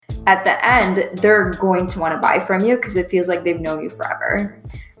at the end, they're going to want to buy from you because it feels like they've known you forever,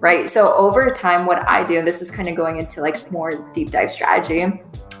 right? So over time, what I do, and this is kind of going into like more deep dive strategy,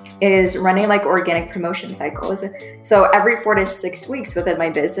 is running like organic promotion cycles. So every 4 to 6 weeks within my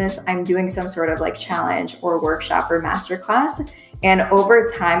business, I'm doing some sort of like challenge or workshop or masterclass. And over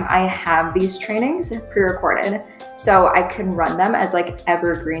time, I have these trainings pre-recorded. So I can run them as like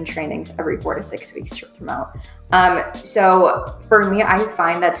evergreen trainings every 4 to 6 weeks to promote. So for me, I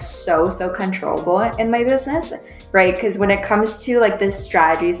find that so controllable in my business, right? Because when it comes to like the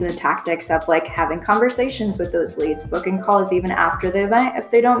strategies and the tactics of like having conversations with those leads, booking calls even after the event,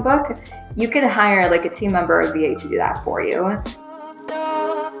 if they don't book, you can hire like a team member or VA to do that for you.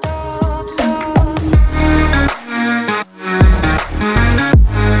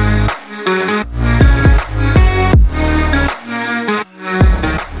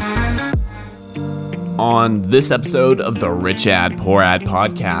 On this episode of the Rich Ad Poor Ad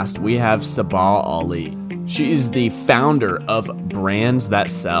podcast, we have Sabah Ali. She is the founder of Brands That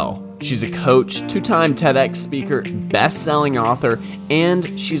Sell. She's a coach, 2-time TEDx speaker, best-selling author,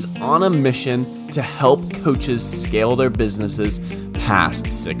 and she's on a mission to help coaches scale their businesses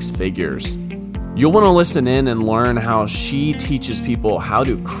past 6 figures. You'll want to listen in and learn how she teaches people how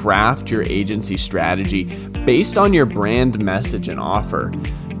to craft your agency strategy based on your brand message and offer,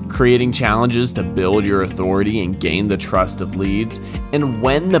 creating challenges to build your authority and gain the trust of leads, and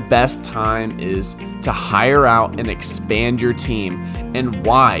when the best time is to hire out and expand your team, and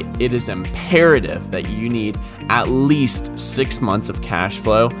why it is imperative that you need at least 6 months of cash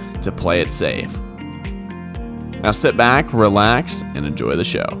flow to play it safe. Now sit back, relax, and enjoy the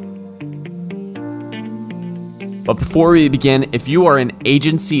show. But before we begin, if you are an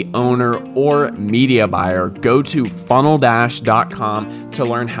agency owner or media buyer, go to funneldash.com to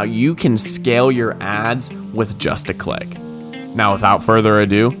learn how you can scale your ads with just a click. Now, without further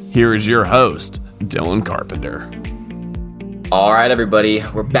ado, here is your host, Dylan Carpenter. All right, everybody,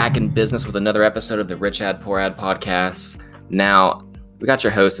 we're back in business with another episode of the Rich Ad Poor Ad podcast. Now, we got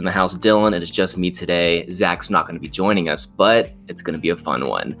your host in the house, Dylan. It is just me today. Zach's not going to be joining us, but it's going to be a fun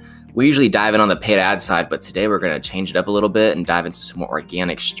one. We usually dive in on the paid ad side, but today we're going to change it up a little bit and dive into some more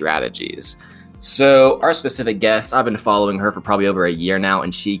organic strategies. So our specific guest, I've been following her for probably over a year now,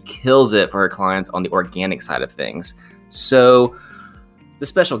 and she kills it for her clients on the organic side of things. So the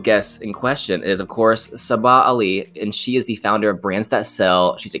special guest in question is, of course, Sabah Ali, and she is the founder of Brands That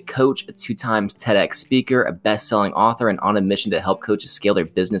Sell. She's a coach, a 2-time TEDx speaker, a best-selling author, and on a mission to help coaches scale their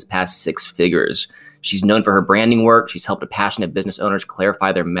business past 6 figures. She's known for her branding work. She's helped passionate business owners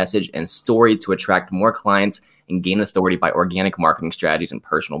clarify their message and story to attract more clients and gain authority by organic marketing strategies and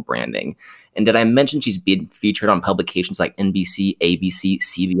personal branding. And did I mention she's been featured on publications like NBC, ABC,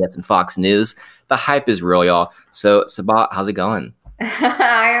 CBS, and Fox News? The hype is real, y'all. So, Sabah, how's it going?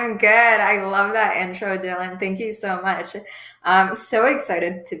 I am good. I love that intro, Dylan. Thank you so much. I'm so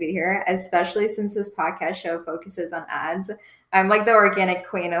excited to be here, especially since this podcast show focuses on ads. I'm like the organic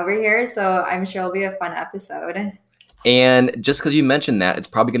queen over here, so I'm sure it'll be a fun episode. And just because you mentioned that, it's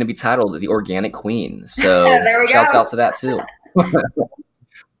probably going to be titled The Organic Queen. So there we shouts go. out to that too.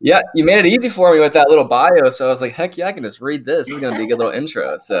 Yeah, you made it easy for me with that little bio. So I was like, heck yeah, I can just read this. This is going to be a good little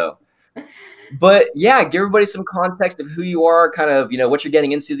intro. So, but yeah, give everybody some context of who you are, kind of, what you're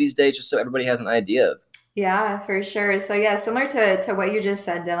getting into these days, just so everybody has an idea. Yeah, for sure. So yeah, similar to what you just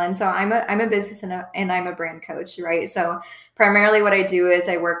said, Dylan. So I'm a business and I'm a brand coach, right? So primarily what I do is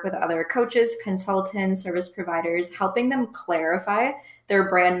I work with other coaches, consultants, service providers, helping them clarify their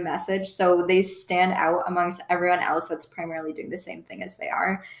brand message so they stand out amongst everyone else that's primarily doing the same thing as they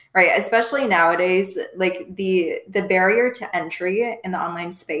are, right? Especially nowadays, like the barrier to entry in the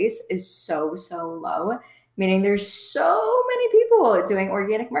online space is so low. Meaning there's so many people doing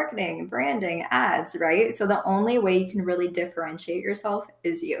organic marketing, branding, ads, right? So the only way you can really differentiate yourself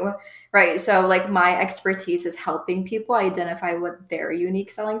is you, right? So like my expertise is helping people identify what their unique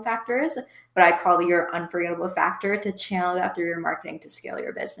selling factor is, what I call your unforgettable factor, to channel that through your marketing to scale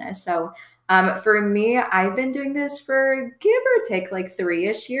your business. So for me, I've been doing this for give or take like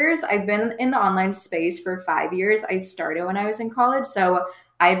 3-ish years. I've been in the online space for 5 years. I started when I was in college. So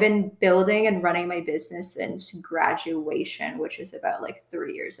I've been building and running my business since graduation, which is about like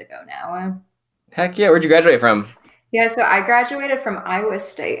 3 years ago now. Heck yeah. Where'd you graduate from? Yeah, so I graduated from Iowa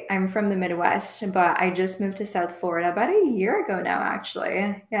State. I'm from the Midwest, but I just moved to South Florida about a year ago now,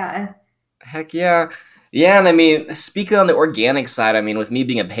 actually. Yeah. Heck yeah. Yeah, and I mean, speaking on the organic side, I mean, with me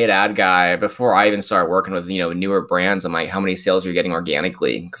being a paid ad guy, before I even start working with, newer brands, I'm like, how many sales are you getting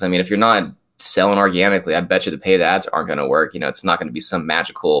organically? Because I mean, if you're not selling organically, I bet you the paid ads aren't going to work. It's not going to be some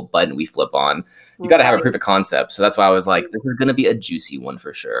magical button we flip on. You got to have a proof of concept. So that's why I was like, this is going to be a juicy one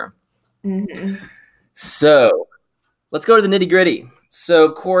for sure. Mm-hmm. So let's go to the nitty gritty. So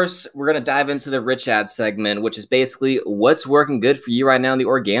of course, we're going to dive into the rich ad segment, which is basically what's working good for you right now in the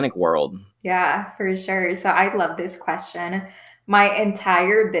organic world. Yeah, for sure. So I love this question. My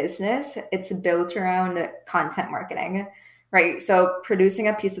entire business, it's built around content marketing, right? So producing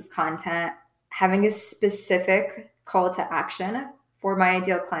a piece of content, having a specific call to action for my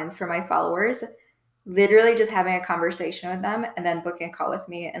ideal clients, for my followers, literally just having a conversation with them and then booking a call with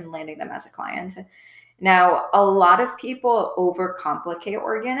me and landing them as a client. Now, a lot of people overcomplicate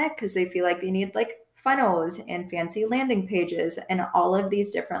organic because they feel like they need like funnels and fancy landing pages and all of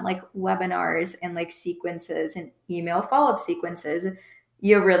these different like webinars and like sequences and email follow-up sequences.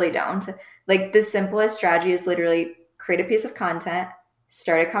 You really don't. Like the simplest strategy is literally create a piece of content,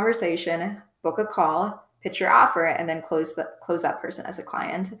 start a conversation, book a call, pitch your offer, and then close that person as a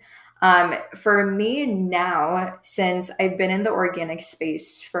client. For me now, since I've been in the organic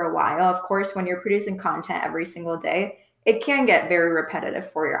space for a while, of course, when you're producing content every single day, it can get very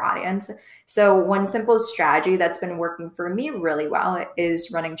repetitive for your audience. So one simple strategy that's been working for me really well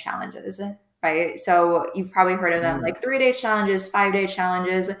is running challenges, right? So you've probably heard of them, like 3-day challenges, 5-day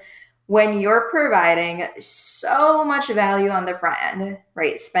challenges. When you're providing so much value on the front end,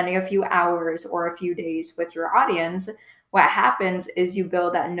 right? Spending a few hours or a few days with your audience, what happens is you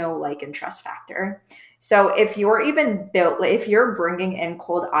build that know, like, and trust factor. So if you're bringing in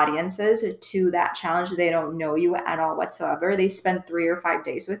cold audiences to that challenge, they don't know you at all whatsoever. They spend 3 or 5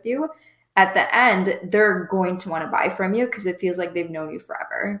 days with you. At the end, they're going to want to buy from you because it feels like they've known you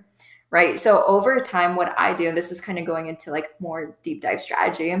forever, right? So over time, what I do, and this is kind of going into like more deep dive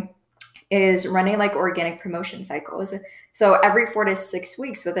strategy, is running like organic promotion cycles. So every 4 to 6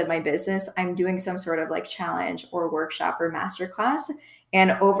 weeks within my business, I'm doing some sort of like challenge or workshop or masterclass.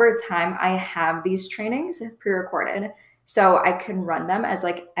 And over time, I have these trainings pre-recorded. So I can run them as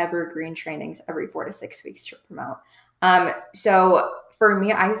like evergreen trainings every 4 to 6 weeks to promote. So for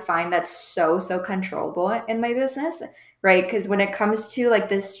me, I find that's so controllable in my business, right? Because when it comes to like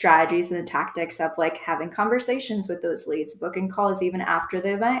the strategies and the tactics of like having conversations with those leads, booking calls even after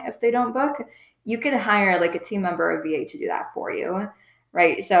the event, if they don't book, you can hire like a team member or VA to do that for you,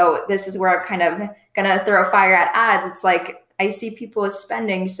 right? So this is where I'm kind of gonna throw fire at ads. It's like I see people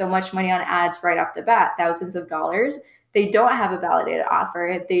spending so much money on ads right off the bat, thousands of dollars. They don't have a validated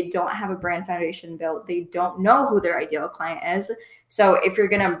offer. They don't have a brand foundation built. They don't know who their ideal client is. So if you're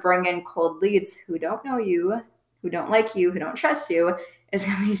going to bring in cold leads who don't know you, who don't like you, who don't trust you, it's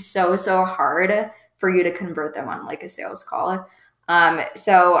going to be so hard for you to convert them on like a sales call.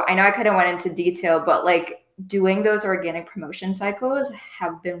 So I know I kind of went into detail, but like doing those organic promotion cycles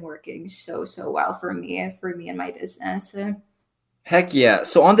have been working so well for me and my business. Heck yeah.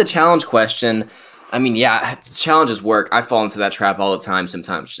 So on the challenge question, I mean, yeah, challenges work. I fall into that trap all the time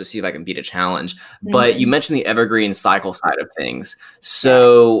sometimes just to see if I can beat a challenge. But you mentioned the evergreen cycle side of things.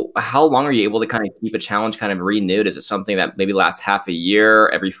 So how long are you able to kind of keep a challenge kind of renewed? Is it something that maybe lasts half a year,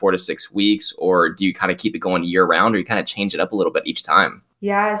 every 4 to 6 weeks? Or do you kind of keep it going year round, or you kind of change it up a little bit each time?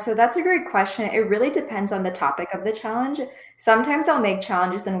 Yeah, so that's a great question. It really depends on the topic of the challenge. Sometimes I'll make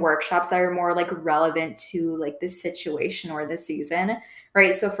challenges and workshops that are more like relevant to like the situation or the season,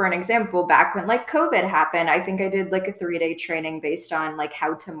 right? So for an example, back when like COVID happened, I think I did like a 3-day training based on like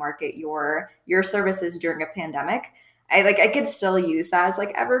how to market your services during a pandemic. I could still use that as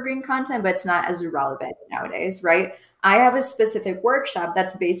like evergreen content, but it's not as relevant nowadays, right? I have a specific workshop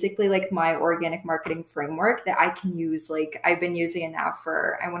that's basically like my organic marketing framework that I can use. Like I've been using it now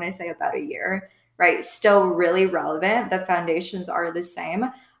for, I want to say about a year, right? Still really relevant. The foundations are the same.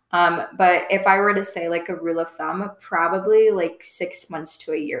 But if I were to say like a rule of thumb, probably like 6 months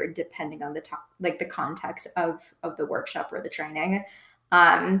to a year, depending on the context of the workshop or the training.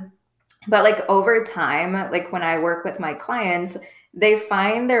 But like over time, like when I work with my clients, they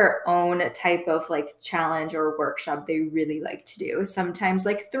find their own type of like challenge or workshop they really like to do. Sometimes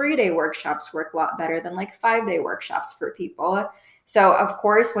like 3-day workshops work a lot better than like 5-day workshops for people. So of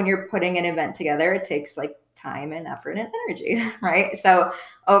course, when you're putting an event together, it takes like time and effort and energy, right? So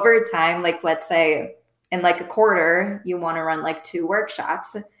over time, like let's say in like a quarter, you want to run like 2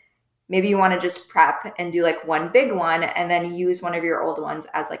 workshops. Maybe you want to just prep and do like one big one and then use one of your old ones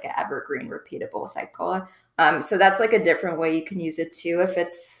as like an evergreen repeatable cycle. So that's like a different way you can use it too.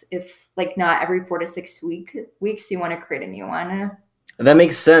 If like not every 4 to 6 weeks, you want to create a new one. That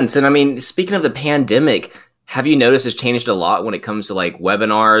makes sense. And I mean, speaking of the pandemic, Have you noticed it's changed a lot when it comes to like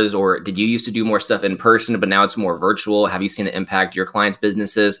webinars, or did you used to do more stuff in person, but now it's more virtual? Have you seen it impact your clients'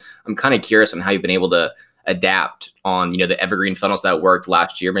 businesses? I'm kind of curious on how you've been able to adapt on, the evergreen funnels that worked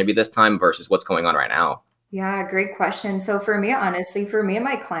last year, maybe this time versus what's going on right now. Yeah, great question. So for me, honestly, for me and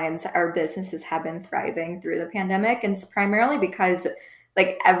my clients, our businesses have been thriving through the pandemic, and it's primarily because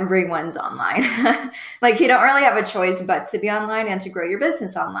like everyone's online. Like you don't really have a choice but to be online and to grow your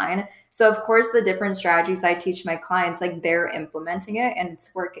business online. So of course, the different strategies I teach my clients, like they're implementing it and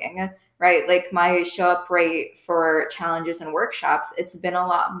it's working, right? Like my show up rate for challenges and workshops, it's been a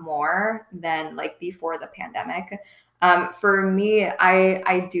lot more than like before the pandemic. For me,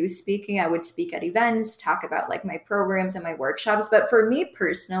 I do speaking. I would speak at events, talk about like my programs and my workshops. But for me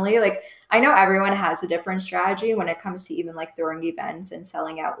personally, like I know everyone has a different strategy when it comes to even like throwing events and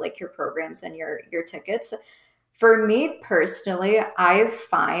selling out like your programs and your tickets. For me personally, I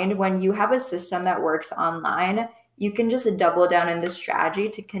find when you have a system that works online, you can just double down in the strategy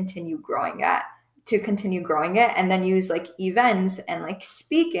to continue growing it and then use like events and like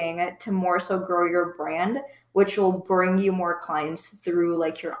speaking to more so grow your brand, which will bring you more clients through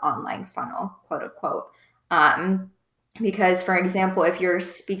like your online funnel, quote unquote. Um, because for example, if you're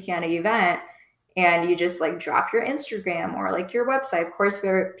speaking at an event and you just like drop your Instagram or like your website, of course,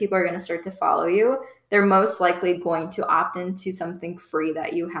 people are going to start to follow you. They're most likely going to opt into something free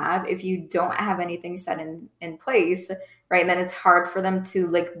that you have. If you don't have anything set in place, right, then it's hard for them to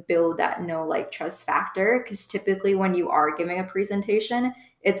like build that know, like, trust factor. Because typically when you are giving a presentation,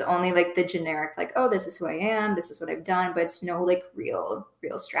 it's only like the generic, like, oh, this is who I am, this is what I've done, but it's no like real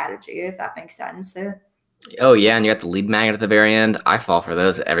strategy, if that makes sense. Oh yeah, and you got the lead magnet at the very end. I fall for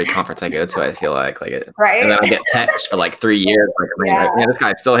those at every conference I go to. I feel like it, right? And then I get texts for like 3 years, like, man, this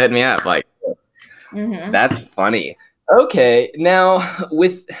guy's still hitting me up. Like, That's funny. Okay, now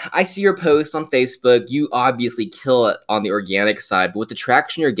I see your posts on Facebook. You obviously kill it on the organic side, but with the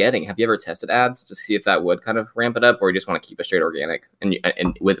traction you're getting, have you ever tested ads to see if that would kind of ramp it up, or you just want to keep it straight organic and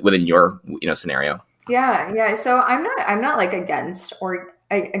within your scenario? Yeah. So I'm not like against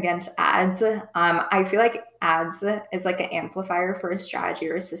ads. I feel like ads is like an amplifier for a strategy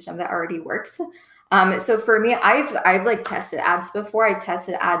or a system that already works. So for me, I've like tested ads before. I've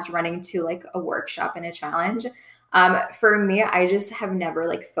tested ads running to like a workshop and a challenge. For me, I just have never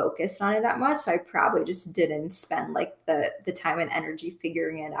like focused on it that much. So I probably just didn't spend like the time and energy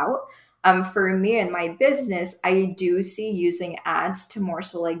figuring it out. For me and my business, I do see using ads to more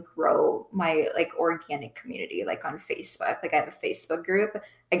so like grow my like organic community, like on Facebook. Like I have a Facebook group.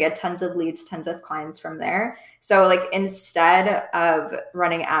 I get tons of leads, tons of clients from there. So like instead of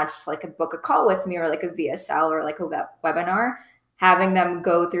running ads, like a book a call with me or like a VSL or like a webinar, having them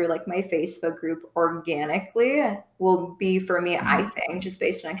go through like my Facebook group organically will be for me, I think, just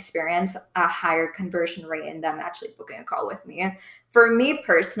based on experience, a higher conversion rate in them actually booking a call with me. For me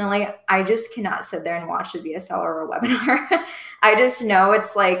personally, I just cannot sit there and watch a VSL or a webinar. I just know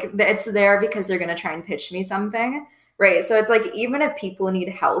it's like, it's there because they're going to try and pitch me something, right? So it's like, even if people need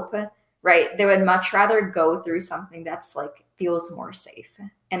help, right, they would much rather go through something that's like feels more safe.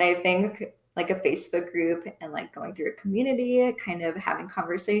 And I think like a Facebook group and like going through a community, kind of having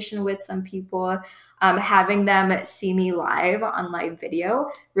conversation with some people, having them see me live on live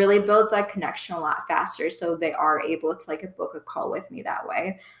video really builds that connection a lot faster. So they are able to like book a call with me that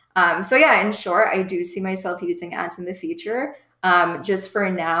way. So yeah, in short, I do see myself using ads in the future. Just for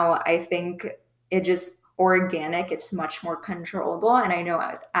now, I think it just organic, it's much more controllable. And I know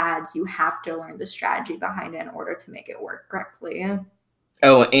with ads, you have to learn the strategy behind it in order to make it work correctly.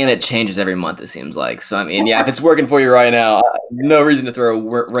 Oh, and it changes every month, it seems like. So, I mean, yeah, if it's working for you right now, no reason to throw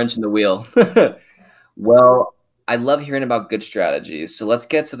a wrench in the wheel. Well, I love hearing about good strategies. So let's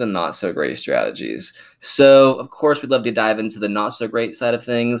get to the not so great strategies. So, of course, we'd love to dive into the not so great side of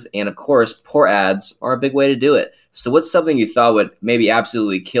things. And of course, poor ads are a big way to do it. So what's something you thought would maybe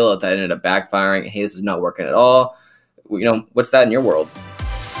absolutely kill it that ended up backfiring? Hey, this is not working at all. What's that in your world?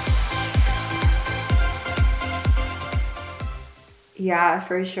 Yeah,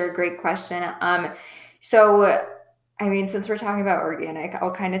 for sure. Great question. So I mean, since we're talking about organic,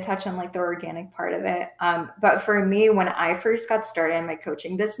 I'll kind of touch on like the organic part of it. But for me, when I first got started in my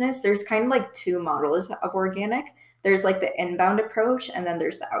coaching business, there's kind of like two models of organic. There's like the inbound approach and then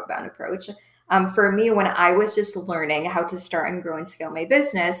there's the outbound approach. For me, when I was just learning how to start and grow and scale my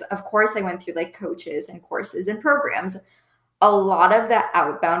business, of course, I went through like coaches and courses and programs. A lot of the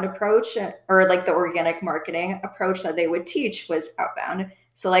outbound approach or like the organic marketing approach that they would teach was outbound.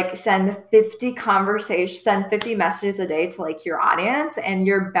 So like send 50 messages a day to like your audience and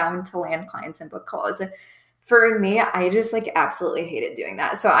you're bound to land clients and book calls. For me, I just like absolutely hated doing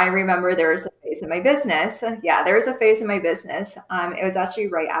that. So I remember there was a phase in my business. Yeah, there was a phase in my business. It was actually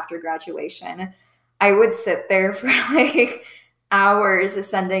right after graduation. I would sit there for like hours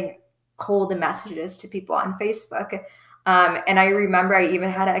sending cold messages to people on Facebook. And I remember I even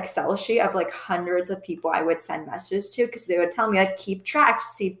had an Excel sheet of like hundreds of people I would send messages to because they would tell me like keep track,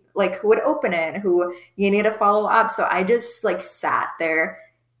 see like who would open it, who you need to follow up. So I just like sat there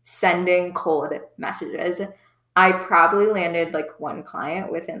sending cold messages. I probably landed like one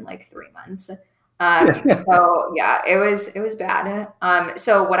client within like 3 months. So yeah, it was bad.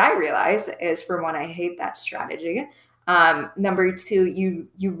 So what I realized is, for one, I hate that strategy. Number two,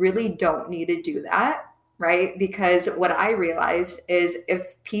 you really don't need to do that, right? Because what I realized is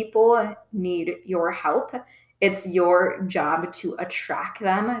if people need your help, it's your job to attract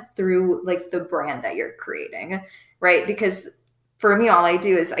them through like the brand that you're creating, right? Because for me, all I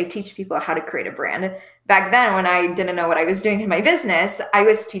do is I teach people how to create a brand. Back then, when I didn't know what I was doing in my business, I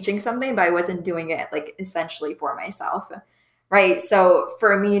was teaching something, but I wasn't doing it like essentially for myself, right? So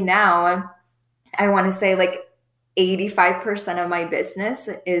for me now, I want to say like 85% of my business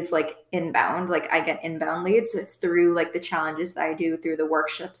is like inbound. Like I get inbound leads through like the challenges that I do, through the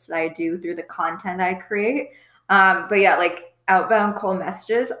workshops that I do, through the content that I create. But yeah, like outbound cold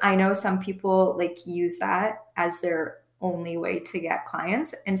messages, I know some people like use that as their only way to get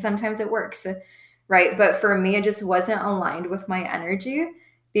clients, and sometimes it works, right? But for me, it just wasn't aligned with my energy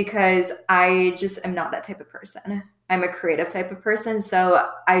because I just am not that type of person. I'm a creative type of person. So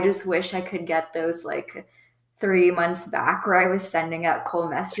I just wish I could get those like 3 months back where I was sending out cold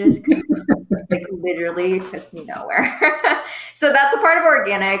messages because like literally took me nowhere. So that's a part of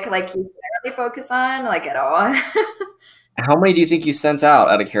organic, like you can't really focus on like at all. How many do you think you sent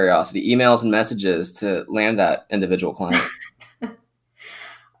out of curiosity, emails and messages to land that individual client?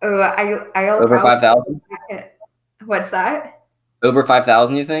 Oh, I'll Over 5,000? What's that? Over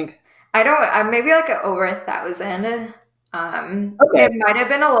 5,000, you think? I don't. Maybe like over 1,000. Okay. It might have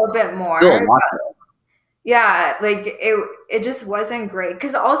been a little bit more. Still a lot. Yeah, like it just wasn't great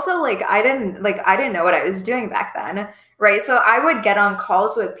because also like I didn't know what I was doing back then, right? So I would get on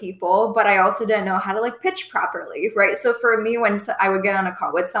calls with people, but I also didn't know how to like pitch properly, right? So for me, when I would get on a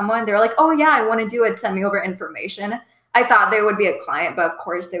call with someone, they're like, "Oh yeah, I want to do it. Send me over information." I thought they would be a client, but of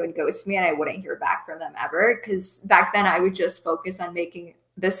course they would ghost me and I wouldn't hear back from them ever because back then I would just focus on making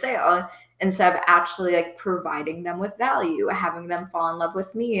the sale instead of actually like providing them with value, having them fall in love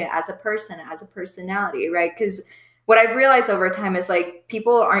with me as a person, as a personality, right? Because what I've realized over time is like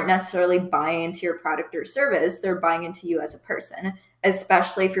people aren't necessarily buying into your product or service, they're buying into you as a person,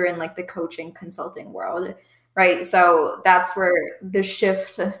 especially if you're in like the coaching consulting world, right? So that's where the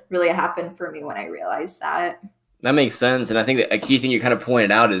shift really happened for me when I realized that. That makes sense. And I think that a key thing you kind of pointed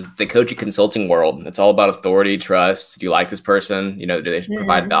out is the coaching consulting world. It's all about authority, trust. Do you like this person? Do they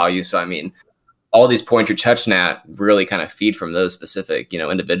provide value? So, I mean, all these points you're touching at really kind of feed from those specific,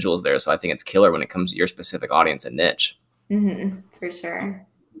 individuals there. So I think it's killer when it comes to your specific audience and niche. For sure.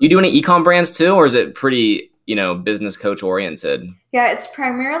 You do any e-com brands too, or is it pretty, business coach oriented? Yeah, it's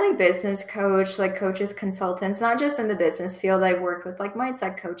primarily business coach, like coaches, consultants, not just in the business field. I've worked with like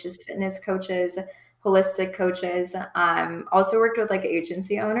mindset coaches, fitness coaches, holistic coaches. Also worked with like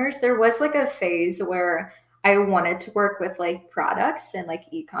agency owners. There was like a phase where I wanted to work with like products and like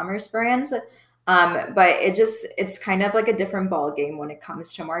e-commerce brands. But it's kind of like a different ball game when it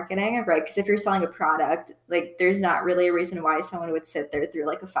comes to marketing, right? Because if you're selling a product, like there's not really a reason why someone would sit there through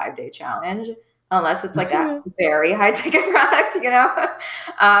like a 5-day challenge, unless it's like a very high ticket product,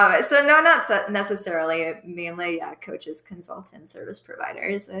 So no, not necessarily. Mainly, yeah, coaches, consultants, service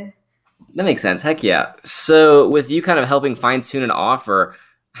providers. That makes sense. Heck yeah. So with you kind of helping fine tune an offer,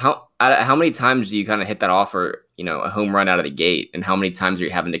 how many times do you kind of hit that offer, a home run out of the gate, and how many times are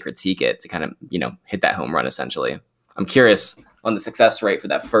you having to critique it to kind of, hit that home run essentially? I'm curious on the success rate for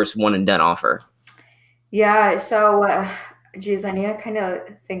that first one and done offer. Yeah. So, I need to kind of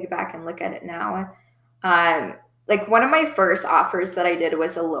think back and look at it now. Like one of my first offers that I did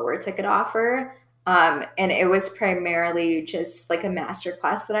was a lower ticket offer. And it was primarily just like a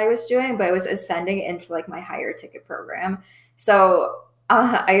masterclass that I was doing, but it was ascending into like my higher ticket program. So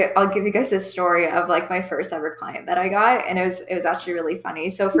I'll give you guys a story of like my first ever client that I got, and it was actually really funny.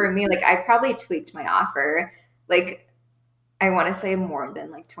 So for me, like I probably tweaked my offer, like I want to say more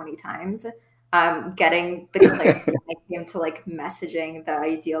than like 20 times, getting the clarity when it came to like messaging the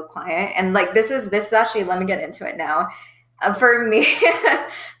ideal client. And like this is actually, let me get into it now. For me,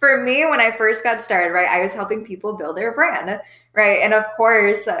 when I first got started, right, I was helping people build their brand, right? And of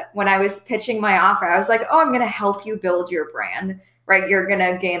course, when I was pitching my offer, I was like, oh, I'm going to help you build your brand, right? You're going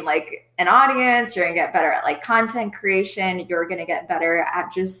to gain like an audience, you're going to get better at like content creation, you're going to get better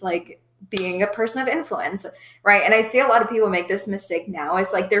at just like being a person of influence, right? And I see a lot of people make this mistake now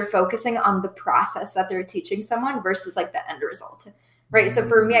is like they're focusing on the process that they're teaching someone versus like the end result, right? So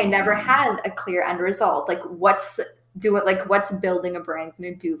for me, I never had a clear end result. Like what's building a brand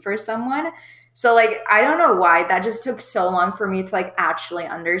going to do for someone? So like, I don't know why that just took so long for me to like actually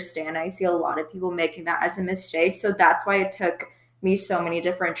understand. I see a lot of people making that as a mistake. So that's why it took me so many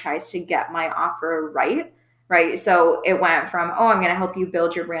different tries to get my offer right. Right. So it went from, oh, I'm going to help you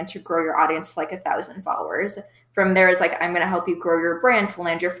build your brand to grow your audience to like 1,000 followers. From there is like, I'm going to help you grow your brand to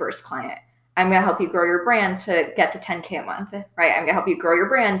land your first client. I'm going to help you grow your brand to get to 10K a month, right? I'm going to help you grow your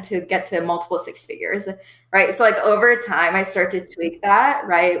brand to get to multiple six figures, right? So like over time, I start to tweak that,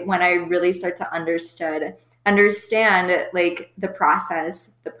 right? When I really start to understand like the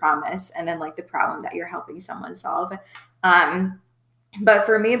process, the promise, and then like the problem that you're helping someone solve. But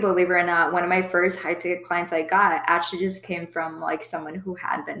for me, believe it or not, one of my first high ticket clients I got actually just came from like someone who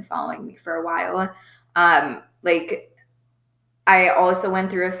had been following me for a while. Like I also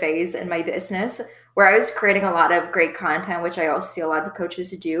went through a phase in my business where I was creating a lot of great content, which I also see a lot of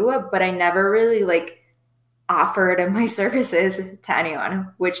coaches do, but I never really like offered my services to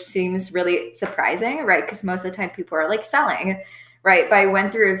anyone, which seems really surprising, right? Because most of the time people are like selling, right? But I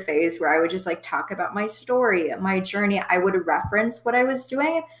went through a phase where I would just like talk about my story, my journey. I would reference what I was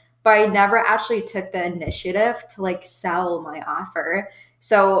doing, but I never actually took the initiative to like sell my offer.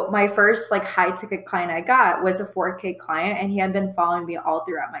 So my first like high ticket client I got was a 4K client, and he had been following me all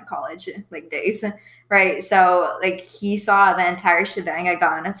throughout my college like days, right? So like he saw the entire shebang. I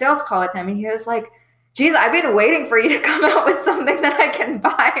got on a sales call with him, and he was like, geez, I've been waiting for you to come out with something that I can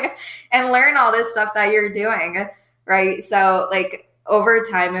buy and learn all this stuff that you're doing, right? So like over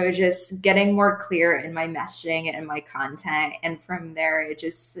time, it was just getting more clear in my messaging and my content. And from there, it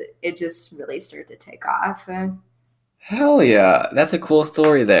just really started to take off. Hell yeah. That's a cool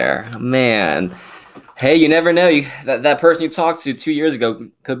story there, man. Hey, you never know. That person you talked to 2 years ago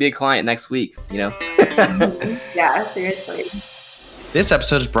could be a client next week, you know? Yeah, seriously. This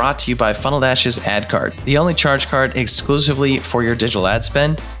episode is brought to you by Funnel Dash's Ad Card, the only charge card exclusively for your digital ad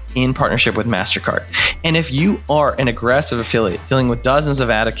spend in partnership with MasterCard. And if you are an aggressive affiliate dealing with dozens of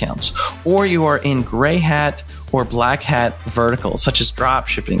ad accounts, or you are in gray hat or black hat verticals such as drop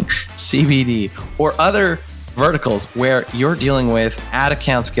shipping, CBD, or other verticals where you're dealing with ad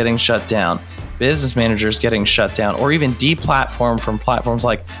accounts getting shut down, business managers getting shut down, or even deplatformed from platforms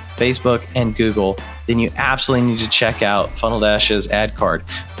like Facebook and Google, then you absolutely need to check out Funnel Dash's Ad Card.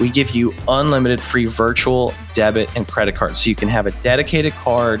 We give you unlimited free virtual debit and credit cards, so you can have a dedicated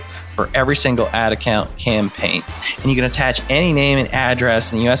card for every single ad account campaign. And you can attach any name and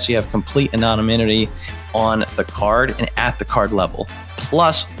address in the US, so you have complete anonymity on the card and at the card level.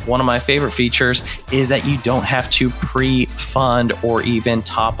 Plus, one of my favorite features is that you don't have to pre-fund or even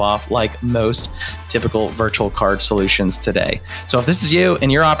top off like most typical virtual card solutions today. So if this is you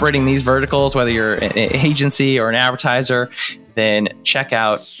and you're operating these verticals, whether you're an agency or an advertiser, then check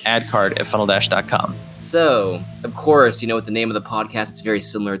out AdCard at funneldash.com. So, of course, you know, with the name of the podcast, it's very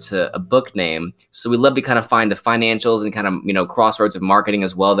similar to a book name. So we love to kind of find the financials and kind of, you know, crossroads of marketing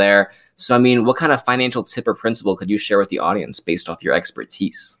as well there. So, I mean, what kind of financial tip or principle could you share with the audience based off your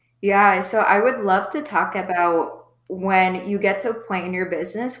expertise? Yeah, so I would love to talk about when you get to a point in your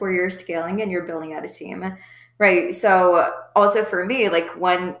business where you're scaling and you're building out a team, right? So also for me, like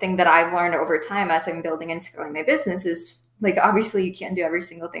one thing that I've learned over time as I'm building and scaling my business is like, obviously you can't do every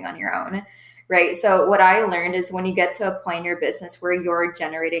single thing on your own. Right. So what I learned is when you get to a point in your business where you're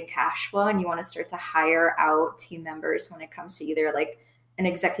generating cash flow and you want to start to hire out team members when it comes to either like an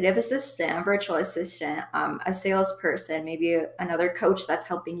executive assistant, a virtual assistant, a salesperson, maybe another coach that's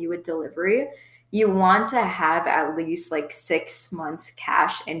helping you with delivery, you want to have at least like 6 months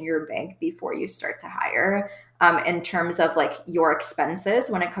cash in your bank before you start to hire, in terms of like your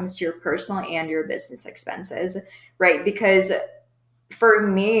expenses when it comes to your personal and your business expenses. Right. Because for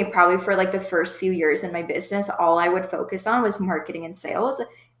me, probably for like the first few years in my business, all I would focus on was marketing and sales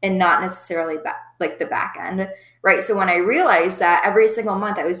and not necessarily like the back end, right? So when I realized that every single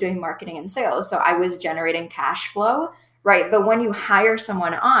month I was doing marketing and sales, so I was generating cash flow, right? But when you hire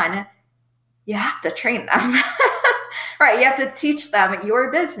someone on, you have to train them, right? You have to teach them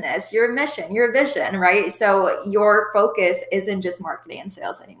your business, your mission, your vision, right? So your focus isn't just marketing and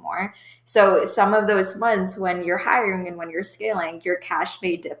sales anymore. So some of those months when you're hiring and when you're scaling, your cash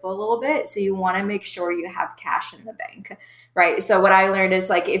may dip a little bit. So you want to make sure you have cash in the bank, right? So what I learned is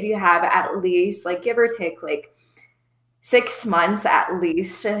like, if you have at least like give or take like 6 months at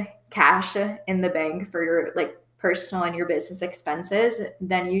least cash in the bank for your like personal and your business expenses,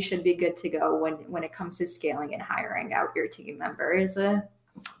 then you should be good to go when it comes to scaling and hiring out your team members. And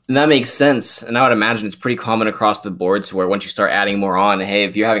that makes sense. And I would imagine it's pretty common across the board to where once you start adding more on, hey,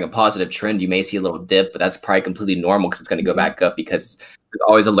 if you're having a positive trend, you may see a little dip, but that's probably completely normal because it's going to go back up because there's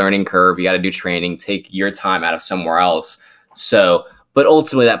always a learning curve. You got to do training, take your time out of somewhere else. So, but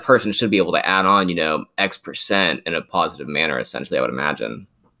ultimately that person should be able to add on, X% in a positive manner, essentially, I would imagine.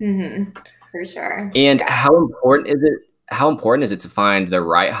 Mm-hmm. For sure. And how important is it to find the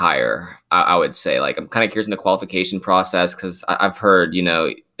right hire? I would say, like, I'm kind of curious in the qualification process because I've heard,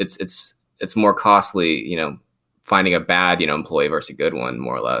 it's more costly, finding a bad, employee versus a good one,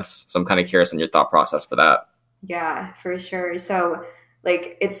 more or less. So I'm kind of curious on your thought process for that. Yeah, for sure. So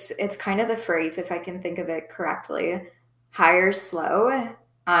like, it's kind of the phrase, if I can think of it correctly, hire slow,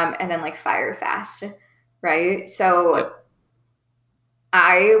 and then like fire fast, right? So Yep.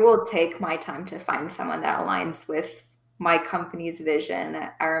 I will take my time to find someone that aligns with my company's vision,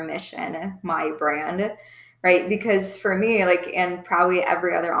 our mission, my brand, right? Because for me, like, and probably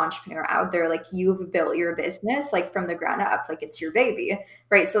every other entrepreneur out there, like, you've built your business like from the ground up, like it's your baby,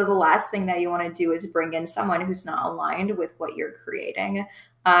 right? So the last thing that you want to do is bring in someone who's not aligned with what you're creating.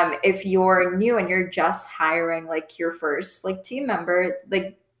 If you're new and you're just hiring like your first like team member,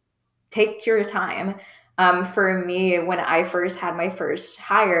 like take your time. For me, when I first had my first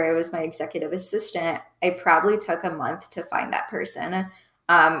hire, it was my executive assistant. I probably took a month to find that person.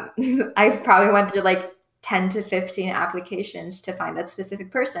 I probably went through like 10 to 15 applications to find that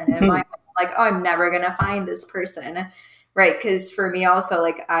specific person. And I'm like, oh, I'm never going to find this person. Right. Because for me also,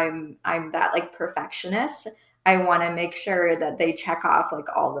 like I'm that like perfectionist. I want to make sure that they check off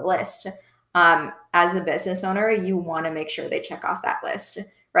like all the list. As a business owner, you want to make sure they check off that list.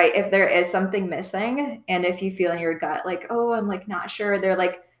 Right. If there is something missing and if you feel in your gut, like, oh, I'm like not sure, they're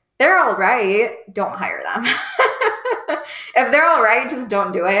all right, don't hire them. If they're all right, just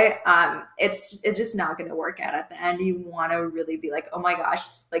don't do it. It's just not going to work out at the end. You want to really be like, oh my gosh,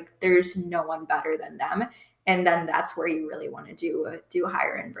 like there's no one better than them. And then that's where you really want to do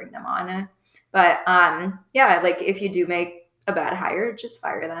hire and bring them on. But yeah, like if you do make a bad hire, just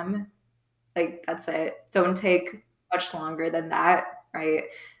fire them. Like that's it. Don't take much longer than that. Right.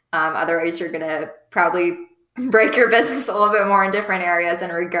 Otherwise you're going to probably break your business a little bit more in different areas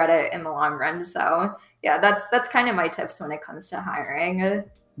and regret it in the long run. So yeah, that's kind of my tips when it comes to hiring.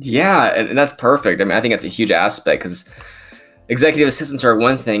 Yeah. And that's perfect. I mean, I think that's a huge aspect because executive assistants are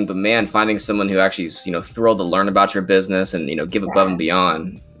one thing, but man, finding someone who actually is, thrilled to learn about your business and, give above and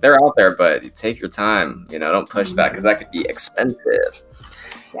beyond, they're out there, but take your time, don't push that because that could be expensive.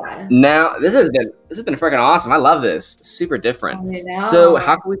 Yeah. Now, this has been freaking awesome. I love this. It's super different. So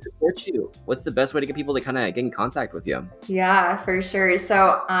how can we support you? What's the best way to get people to kind of get in contact with you? Yeah, for sure.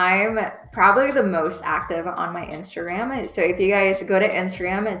 So I'm probably the most active on my Instagram. So if you guys go to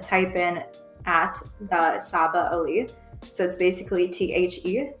Instagram and type in at the Saba Ali, so it's basically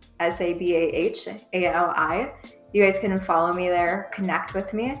TheSabahali. You guys can follow me there, connect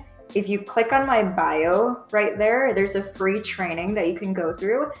with me. If you click on my bio right there, there's a free training that you can go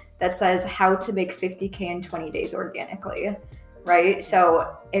through that says how to make 50K in 20 days organically, right?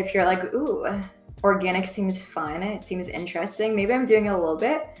 So if you're like, ooh, organic seems fun, it seems interesting, maybe I'm doing it a little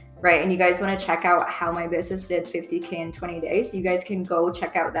bit, right? And you guys want to check out how my business did 50K in 20 days, you guys can go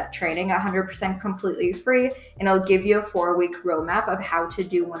check out that training, 100% completely free, and it'll give you a 4-week roadmap of how to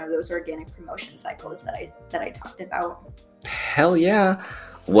do one of those organic promotion cycles that I talked about. Hell yeah.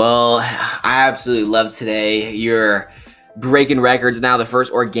 Well, I absolutely love today. You're breaking records now, the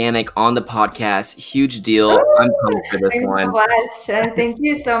first organic on the podcast. Huge deal. I'm pumped for this one. I'm blessed. Thank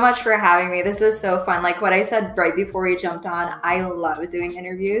you so much for having me. This was so fun. Like what I said right before we jumped on, I love doing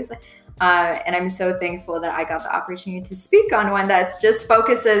interviews. And I'm so thankful that I got the opportunity to speak on one that just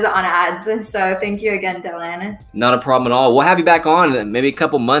focuses on ads. So thank you again, Dylan. Not a problem at all. We'll have you back on maybe a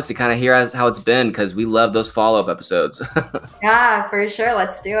couple months to kind of hear how it's been because we love those follow-up episodes. Yeah, for sure.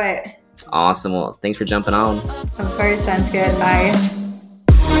 Let's do it. Awesome. Well, thanks for jumping on. Of course. Sounds good. Bye.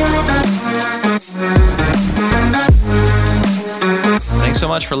 Thanks so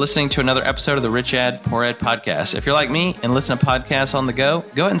much for listening to another episode of the Rich Ad Poor Ad podcast. If you're like me and listen to podcasts on the go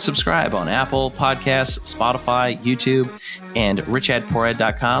ahead and subscribe on Apple Podcasts, Spotify, YouTube, and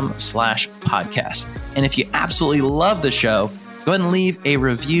richadpoorad.com/podcast. And if you absolutely love the show, go ahead and leave a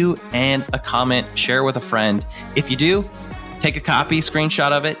review and a comment, share with a friend. If you do, take a copy,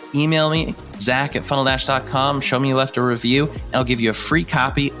 screenshot of it, email me, Zach@funneldash.com, show me you left a review, and I'll give you a free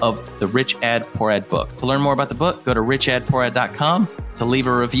copy of the Rich Ad Poor Ad book. To learn more about the book, go to richadpoorad.com. To leave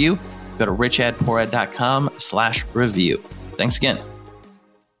a review, go to richadpoorad.com/review. Thanks again.